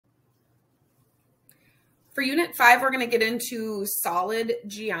For Unit 5, we're going to get into solid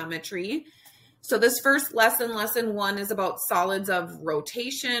geometry. So this first lesson, lesson 1, is about solids of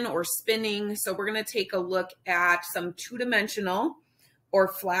rotation or spinning. So we're going to take a look at some two-dimensional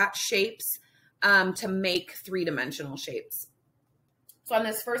or flat shapes to make three-dimensional shapes. So on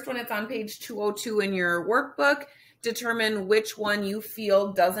this first one, it's on page 202 in your workbook. Determine which one you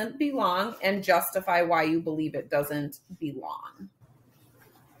feel doesn't belong and justify why you believe it doesn't belong.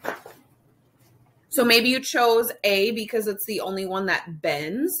 So maybe you chose A because it's the only one that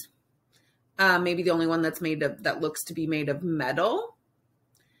bends. Maybe the only one that's made of, that looks to be made of metal.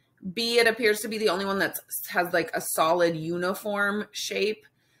 B, it appears to be the only one that has like a solid uniform shape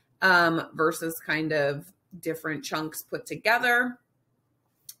versus kind of different chunks put together.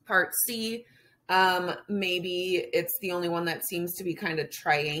 Part C, maybe it's the only one that seems to be kind of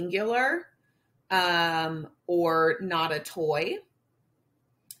triangular or not a toy.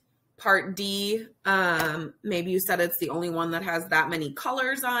 Part D, maybe you said it's the only one that has that many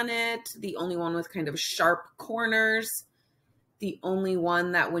colors on it, the only one with kind of sharp corners, the only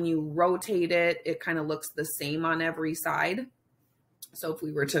one that when you rotate it, it kind of looks the same on every side. So if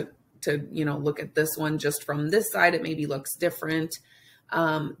we were to look at this one just from this side, it maybe looks different,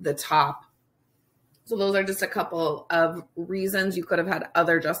 the top. So those are just a couple of reasons. You could have had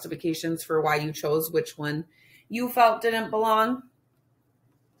other justifications for why you chose which one you felt didn't belong.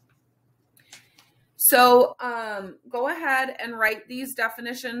 So go ahead and write these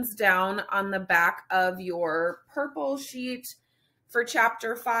definitions down on the back of your purple sheet for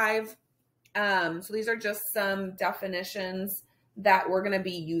chapter 5. So these are just some definitions that we're going to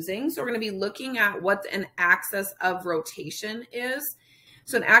be using. So we're going to be looking at what an axis of rotation is.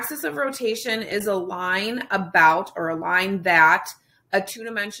 So an axis of rotation is a line about, or a line that a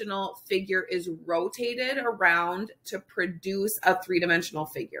two-dimensional figure is rotated around to produce a three-dimensional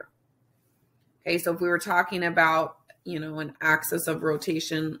figure. Okay, so if we were talking about, an axis of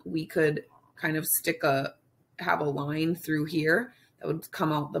rotation, we could kind of have a line through here that would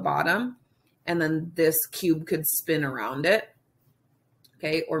come out the bottom, and then this cube could spin around it.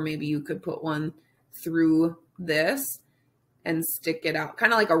 Okay, or maybe you could put one through this and stick it out,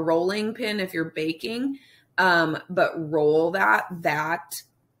 kind of like a rolling pin if you're baking, but roll that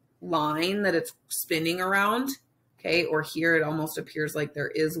line that it's spinning around. Okay, or here it almost appears like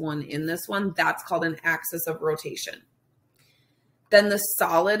there is one in this one. That's called an axis of rotation. Then the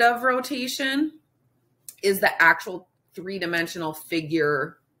solid of rotation is the actual three-dimensional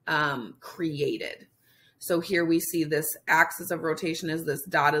figure created. So here we see this axis of rotation is this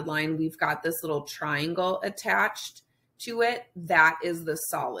dotted line. We've got this little triangle attached to it. That is the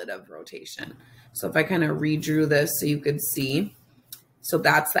solid of rotation. So if I kind of redrew this so you could see. So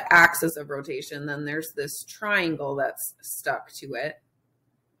that's the axis of rotation. Then there's this triangle that's stuck to it.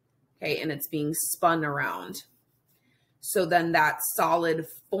 Okay, and it's being spun around. So then that solid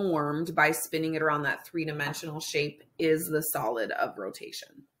formed by spinning it around that three-dimensional shape is the solid of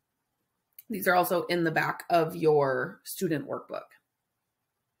rotation. These are also in the back of your student workbook.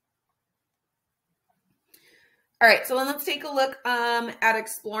 All right, so then let's take a look at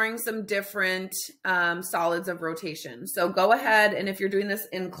exploring some different solids of rotation. So go ahead, and if you're doing this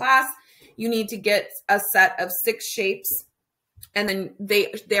in class, you need to get a set of 6 shapes, and then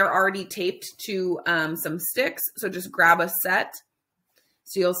they're already taped to some sticks. So just grab a set.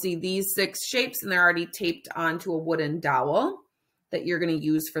 So you'll see these 6 shapes, and they're already taped onto a wooden dowel that you're going to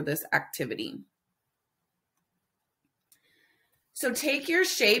use for this activity. So take your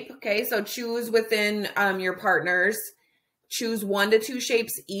shape, okay, so choose within your partners, choose 1 to 2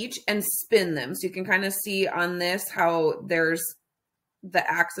 shapes each and spin them. So you can kind of see on this how there's the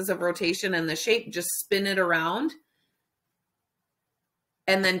axis of rotation and the shape, just spin it around.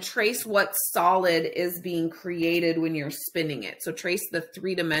 And then trace what solid is being created when you're spinning it. So trace the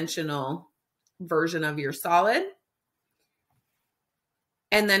three-dimensional version of your solid.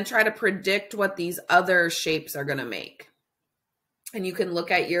 And then try to predict what these other shapes are going to make. And you can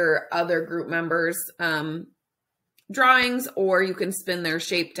look at your other group members' drawings, or you can spin their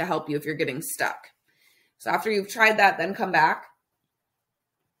shape to help you if you're getting stuck. So after you've tried that, then come back.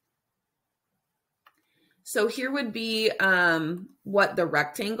 So here would be what the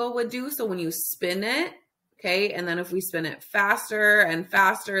rectangle would do. So when you spin it, okay, and then if we spin it faster and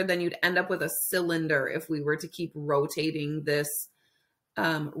faster, then you'd end up with a cylinder if we were to keep rotating this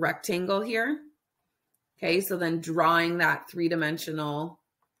rectangle here. Okay, so then drawing that three-dimensional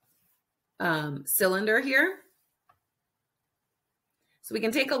cylinder here. So we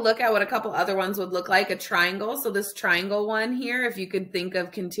can take a look at what a couple other ones would look like. A triangle. So this triangle one here, if you could think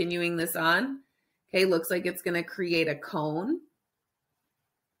of continuing this on, okay, looks like it's going to create a cone.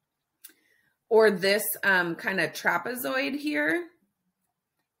 or this kind of trapezoid here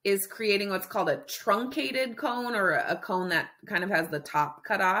is creating what's called a truncated cone, or a cone that kind of has the top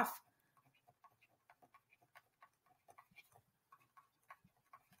cut off.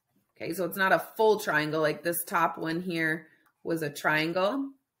 Okay, so it's not a full triangle like this top one here was a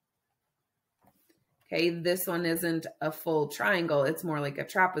triangle. Okay, this one isn't a full triangle. It's more like a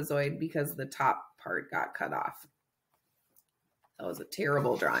trapezoid because the top part got cut off. That was a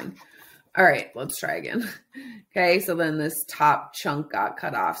terrible drawing. All right, let's try again. Okay, so then this top chunk got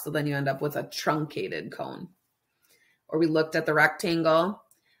cut off. So then you end up with a truncated cone. Or we looked at the rectangle.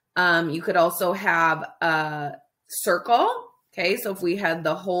 You could also have a circle. Okay, so if we had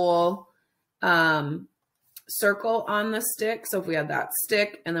the whole circle on the stick, so if we had that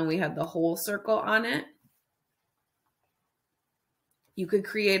stick and then we had the whole circle on it, you could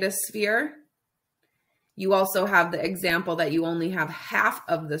create a sphere. You also have the example that you only have half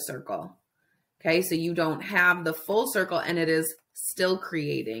of the circle. Okay, so you don't have the full circle and it is still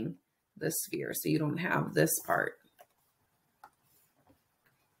creating the sphere. So you don't have this part.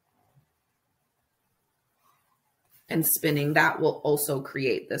 And spinning, that will also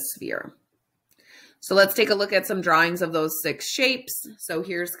create the sphere. So let's take a look at some drawings of those 6 shapes. So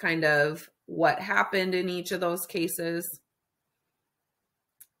here's kind of what happened in each of those cases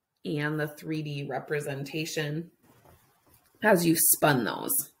and the 3D representation as you spun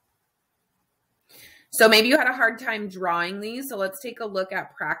those. So maybe you had a hard time drawing these. So let's take a look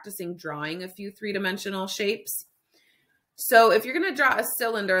at practicing drawing a few 3-dimensional shapes. So if you're going to draw a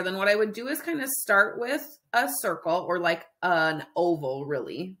cylinder, then what I would do is kind of start with a circle, or like an oval,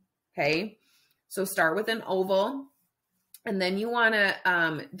 really. Okay. So start with an oval, and then you want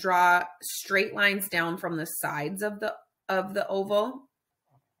to draw straight lines down from the sides of the oval.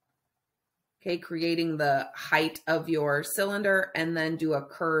 Okay, creating the height of your cylinder, and then do a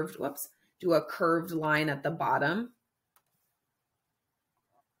curved, do a curved line at the bottom.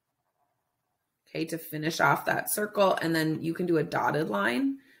 Okay, to finish off that circle, and then you can do a dotted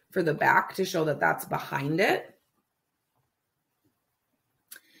line for the back to show that that's behind it.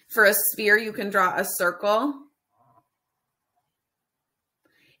 For a sphere, you can draw a circle.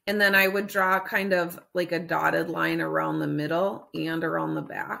 And then I would draw kind of like a dotted line around the middle and around the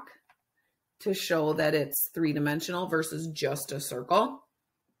back to show that it's 3-dimensional versus just a circle.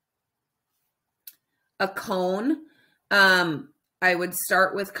 A cone, I would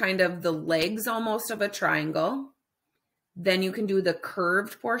start with kind of the legs almost of a triangle. Then you can do the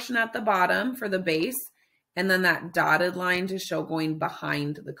curved portion at the bottom for the base, and then that dotted line to show going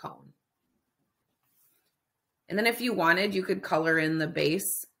behind the cone. And then if you wanted, you could color in the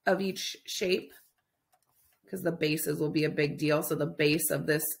base of each shape, because the bases will be a big deal. So the base of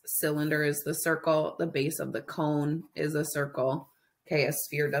this cylinder is the circle. The base of the cone is a circle. Okay, a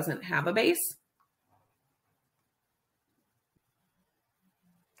sphere doesn't have a base.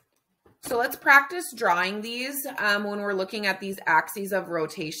 So let's practice drawing these when we're looking at these axes of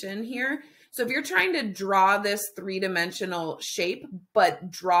rotation here. So if you're trying to draw this 3-dimensional shape, but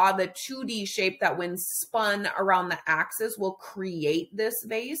draw the 2D shape that when spun around the axis will create this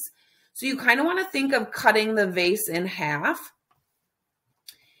vase. So you kind of want to think of cutting the vase in half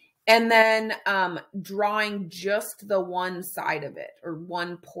and then drawing just the one side of it, or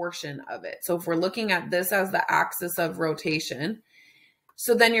one portion of it. So if we're looking at this as the axis of rotation,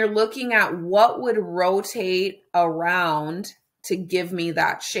 so then you're looking at what would rotate around to give me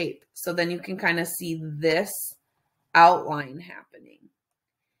that shape. So then you can kind of see this outline happening.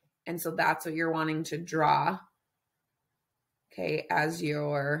 And so that's what you're wanting to draw, okay, as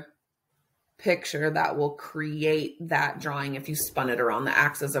your picture that will create that drawing if you spun it around the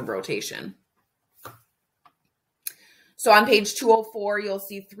axis of rotation. So on page 204, you'll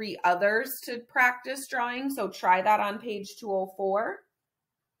see 3 others to practice drawing. So try that on page 204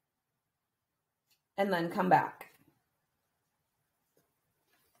 and then come back.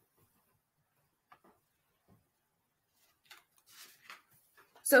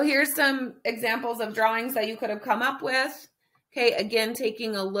 So here's some examples of drawings that you could have come up with. Okay, again,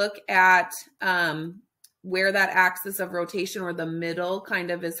 taking a look at where that axis of rotation or the middle kind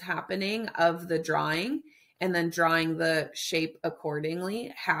of is happening of the drawing, and then drawing the shape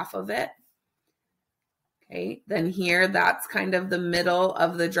accordingly, half of it. Okay, then here, that's kind of the middle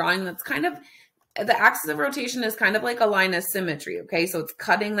of the drawing. That's kind of, the axis of rotation is kind of like a line of symmetry. Okay, so it's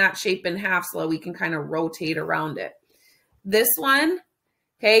cutting that shape in half so that we can kind of rotate around it. This one,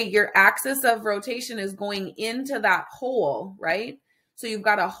 okay, your axis of rotation is going into that hole, right? So you've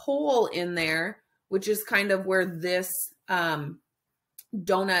got a hole in there, which is kind of where this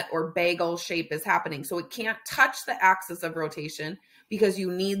donut or bagel shape is happening. So it can't touch the axis of rotation because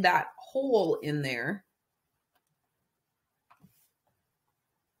you need that hole in there.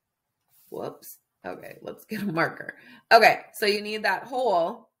 Whoops. Okay, let's get a marker. Okay, so you need that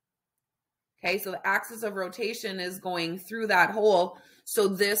hole. Okay, so the axis of rotation is going through that hole. So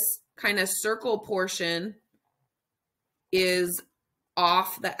this kind of circle portion is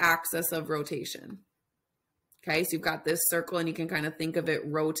off the axis of rotation. Okay, so you've got this circle and you can kind of think of it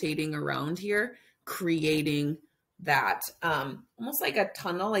rotating around here, creating that almost like a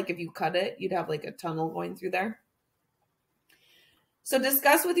tunnel. Like if you cut it, you'd have like a tunnel going through there. So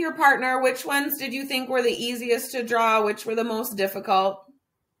discuss with your partner, which ones did you think were the easiest to draw? Which were the most difficult?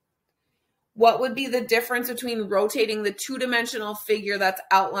 What would be the difference between rotating the two-dimensional figure that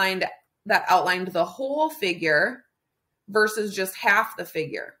outlined the whole figure versus just half the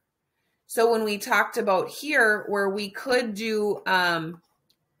figure? So when we talked about here where we could do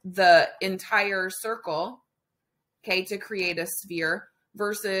the entire circle, okay, to create a sphere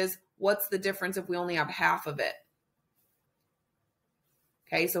versus what's the difference if we only have half of it?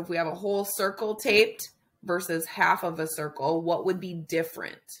 Okay, so if we have a whole circle taped versus half of a circle, what would be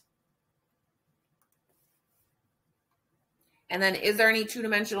different? And then is there any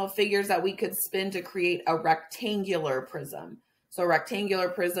two-dimensional figures that we could spin to create a rectangular prism? So a rectangular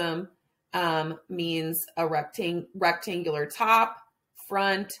prism means a rectangular top,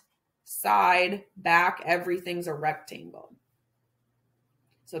 front, side, back, everything's a rectangle.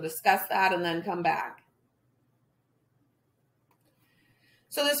 So discuss that and then come back.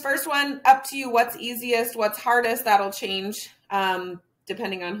 So this first one, up to you, what's easiest, what's hardest, that'll change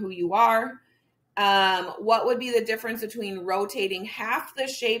depending on who you are. What would be the difference between rotating half the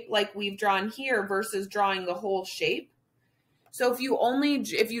shape like we've drawn here versus drawing the whole shape? So if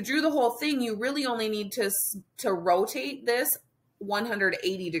you drew the whole thing, you really only need to rotate this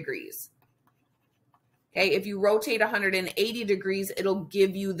 180 degrees. Okay, if you rotate 180 degrees, it'll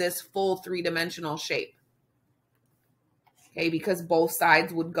give you this full three-dimensional shape. Okay, because both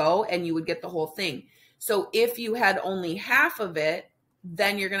sides would go and you would get the whole thing. So if you had only half of it,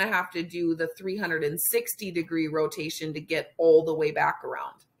 then you're going to have to do the 360-degree rotation to get all the way back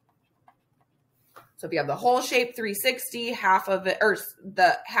around. So if you have the whole shape 360, half of it, or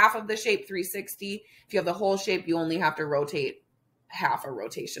the half of the shape 360, if you have the whole shape, you only have to rotate half a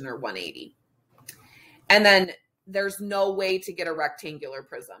rotation or 180. And then there's no way to get a rectangular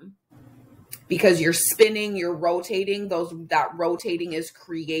prism because you're spinning, you're rotating, that rotating is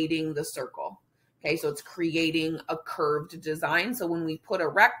creating the circle. Okay, so it's creating a curved design. So when we put a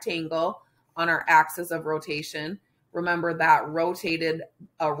rectangle on our axis of rotation, remember that rotated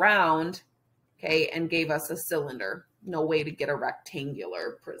around, okay, and gave us a cylinder. No way to get a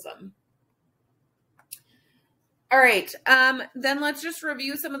rectangular prism. All right, then let's just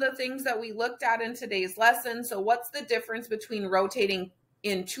review some of the things that we looked at in today's lesson. So what's the difference between rotating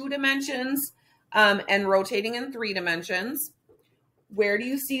in 2 dimensions and rotating in 3 dimensions? Where do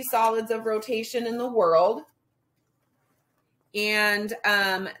you see solids of rotation in the world? And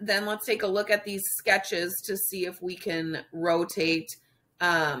then let's take a look at these sketches to see if we can rotate,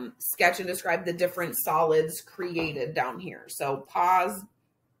 sketch and describe the different solids created down here. So pause,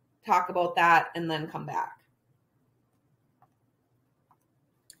 talk about that, and then come back.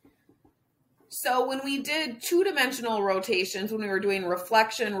 So when we did 2-dimensional rotations, when we were doing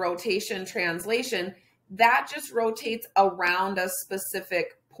reflection, rotation, translation, that just rotates around a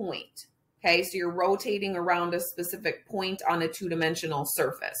specific point. Okay, so you're rotating around a specific point on a 2-dimensional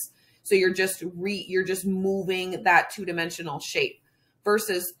surface. So you're just moving that 2-dimensional shape.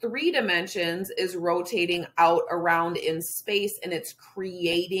 Versus 3 dimensions is rotating out around in space and it's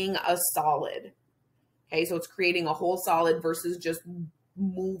creating a solid. Okay, so it's creating a whole solid versus just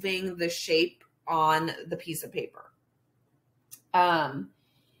moving the shape on the piece of paper.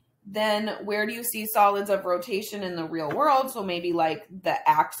 Then where do you see solids of rotation in the real world? So maybe like the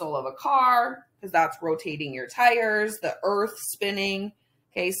axle of a car, because that's rotating your tires, the earth spinning,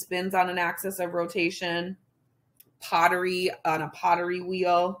 okay, spins on an axis of rotation, pottery on a pottery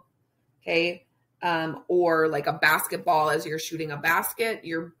wheel, okay, or like a basketball as you're shooting a basket,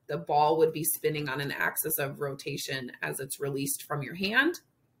 the ball would be spinning on an axis of rotation as it's released from your hand.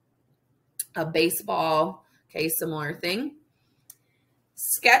 A baseball, okay, similar thing.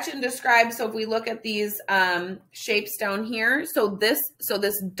 Sketch and describe. So if we look at these shapes down here, so this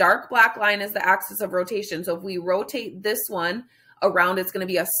dark black line is the axis of rotation. So if we rotate this one around, it's going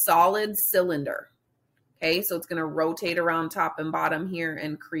to be a solid cylinder. Okay, so it's going to rotate around top and bottom here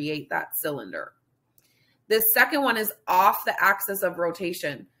and create that cylinder. This second one is off the axis of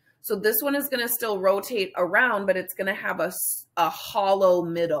rotation. So this one is going to still rotate around, but it's going to have a hollow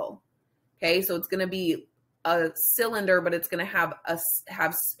middle. Okay, so it's going to be a cylinder, but it's going to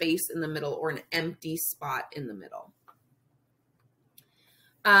have space in the middle or an empty spot in the middle.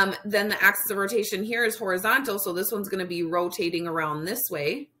 Then the axis of rotation here is horizontal, so this one's going to be rotating around this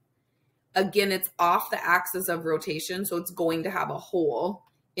way. Again, it's off the axis of rotation, so it's going to have a hole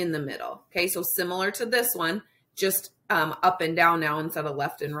in the middle. Okay, so similar to this one, just up and down now instead of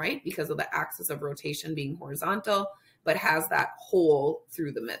left and right because of the axis of rotation being horizontal, but has that hole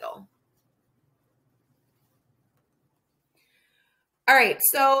through the middle. All right,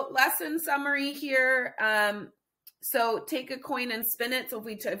 so lesson summary here. So take a coin and spin it. So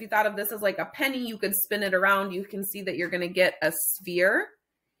if you thought of this as like a penny, you could spin it around. You can see that you're going to get a sphere.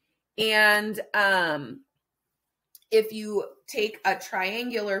 And if you take a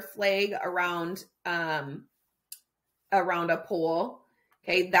triangular flag around a pole,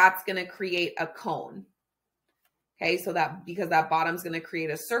 okay, that's going to create a cone. Okay, so because that bottom's going to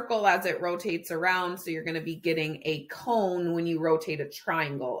create a circle as it rotates around, so you're going to be getting a cone when you rotate a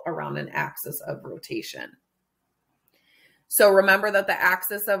triangle around an axis of rotation. So remember that the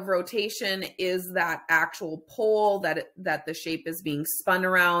axis of rotation is that actual pole that the shape is being spun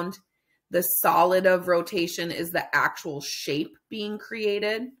around. The solid of rotation is the actual shape being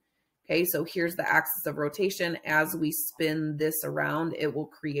created. Okay, so here's the axis of rotation. As we spin this around, it will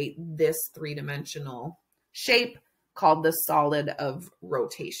create this three-dimensional shape called the solid of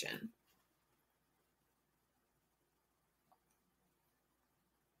rotation.